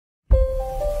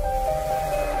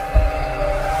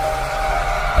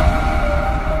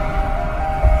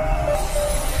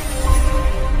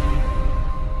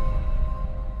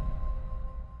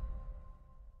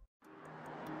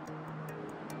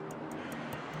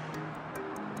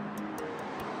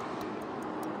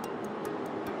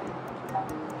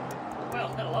Well,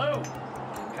 hello.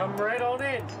 Come right on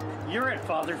in. You're at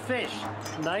Father Fish.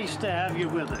 Nice to have you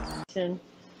with us.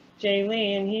 Jay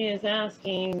Lee, and he is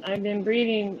asking, I've been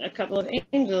breeding a couple of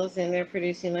angels and they're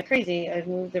producing like crazy. I've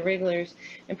moved the wrigglers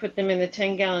and put them in the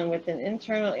 10-gallon with an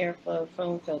internal airflow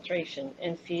foam filtration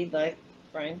and feed like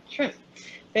brine shrimp.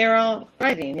 They're all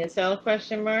thriving. His sell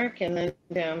question mark, and then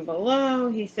down below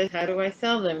he says, how do I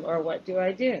sell them or what do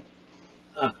I do?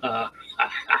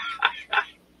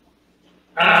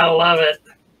 I love it.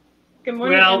 Good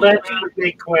morning. Well, that's a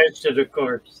big question, of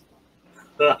course.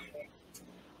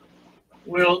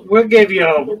 We'll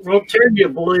turn you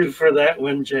blue for that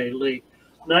one, Jay Lee.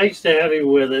 Nice to have you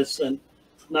with us, and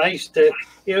nice to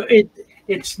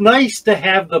it's nice to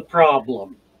have the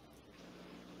problem.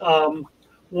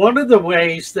 One of the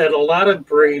ways that a lot of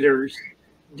breeders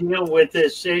deal with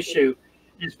this issue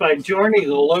is by joining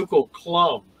a local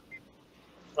club,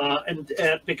 and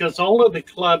because all of the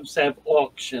clubs have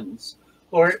auctions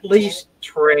or at least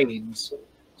trades,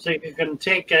 so you can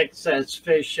take excess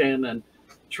fish in and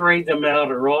trade them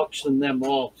out or auction them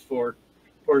off for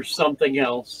something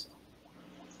else.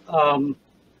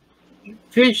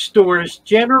 Fish stores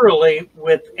generally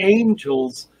with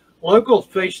angels, local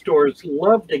fish stores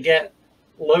love to get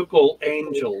local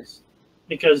angels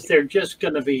because they're just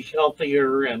going to be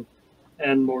healthier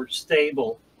and more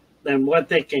stable than what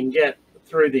they can get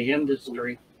through the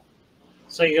industry.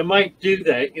 So you might do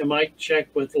that. You might check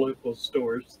with local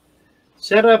stores.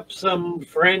 Set up some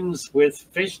friends with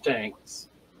fish tanks.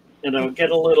 You know, get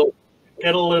a little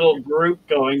group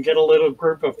going, get a little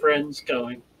group of friends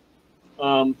going.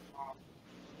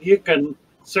 You can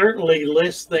certainly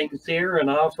list things here and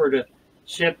offer to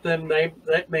ship them.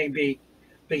 That may be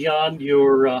beyond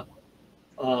your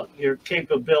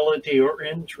capability or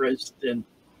interest in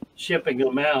shipping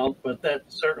them out, but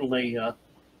that's certainly a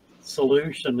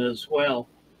solution as well.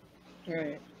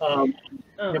 Right.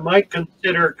 You might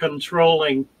consider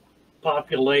controlling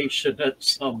population at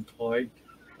some point.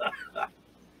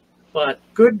 But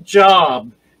good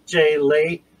job, Jay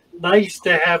Lee. Nice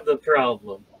to have the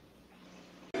problem.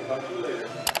 Talk to you later.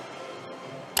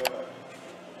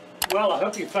 Well, I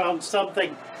hope you found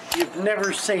something you've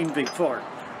never seen before.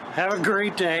 Have a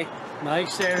great day.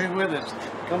 Nice to have you with us.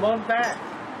 Come on back.